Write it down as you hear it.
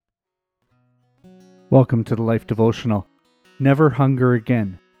Welcome to the Life Devotional, Never Hunger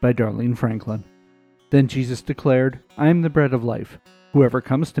Again by Darlene Franklin. Then Jesus declared, I am the bread of life. Whoever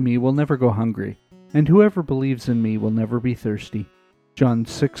comes to me will never go hungry, and whoever believes in me will never be thirsty. John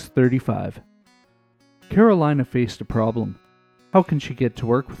 6:35. Carolina faced a problem. How can she get to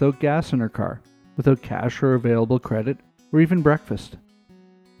work without gas in her car, without cash or available credit, or even breakfast?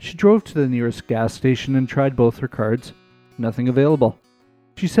 She drove to the nearest gas station and tried both her cards. Nothing available.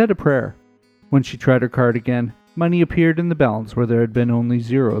 She said a prayer. When she tried her card again, money appeared in the balance where there had been only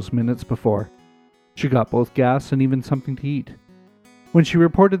zeros minutes before. She got both gas and even something to eat. When she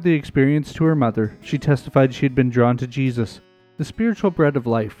reported the experience to her mother, she testified she had been drawn to Jesus, the spiritual bread of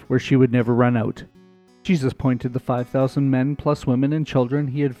life, where she would never run out. Jesus pointed the 5,000 men plus women and children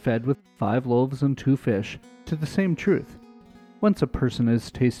he had fed with 5 loaves and 2 fish to the same truth. Once a person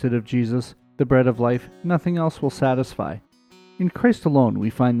has tasted of Jesus, the bread of life, nothing else will satisfy. In Christ alone we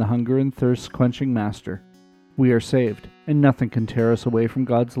find the hunger and thirst quenching master. We are saved, and nothing can tear us away from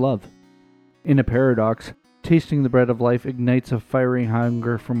God's love. In a paradox, tasting the bread of life ignites a fiery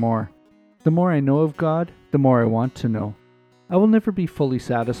hunger for more. The more I know of God, the more I want to know. I will never be fully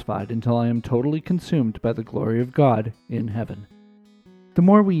satisfied until I am totally consumed by the glory of God in heaven. The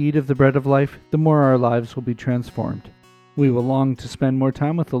more we eat of the bread of life, the more our lives will be transformed. We will long to spend more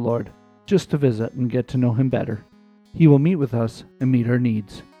time with the Lord, just to visit and get to know Him better. He will meet with us and meet our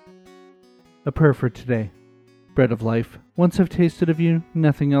needs. A prayer for today. Bread of life, once I've tasted of you,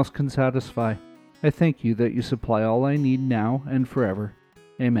 nothing else can satisfy. I thank you that you supply all I need now and forever.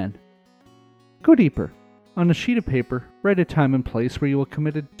 Amen. Go deeper. On a sheet of paper, write a time and place where you will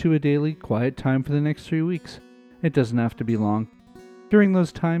commit it to a daily, quiet time for the next 3 weeks. It doesn't have to be long. During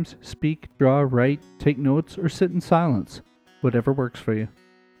those times, speak, draw, write, take notes, or sit in silence. Whatever works for you.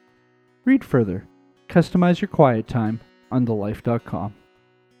 Read further. Customize your quiet time on thelife.com.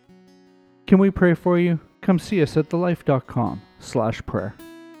 Can we pray for you? Come see us at thelife.com/prayer.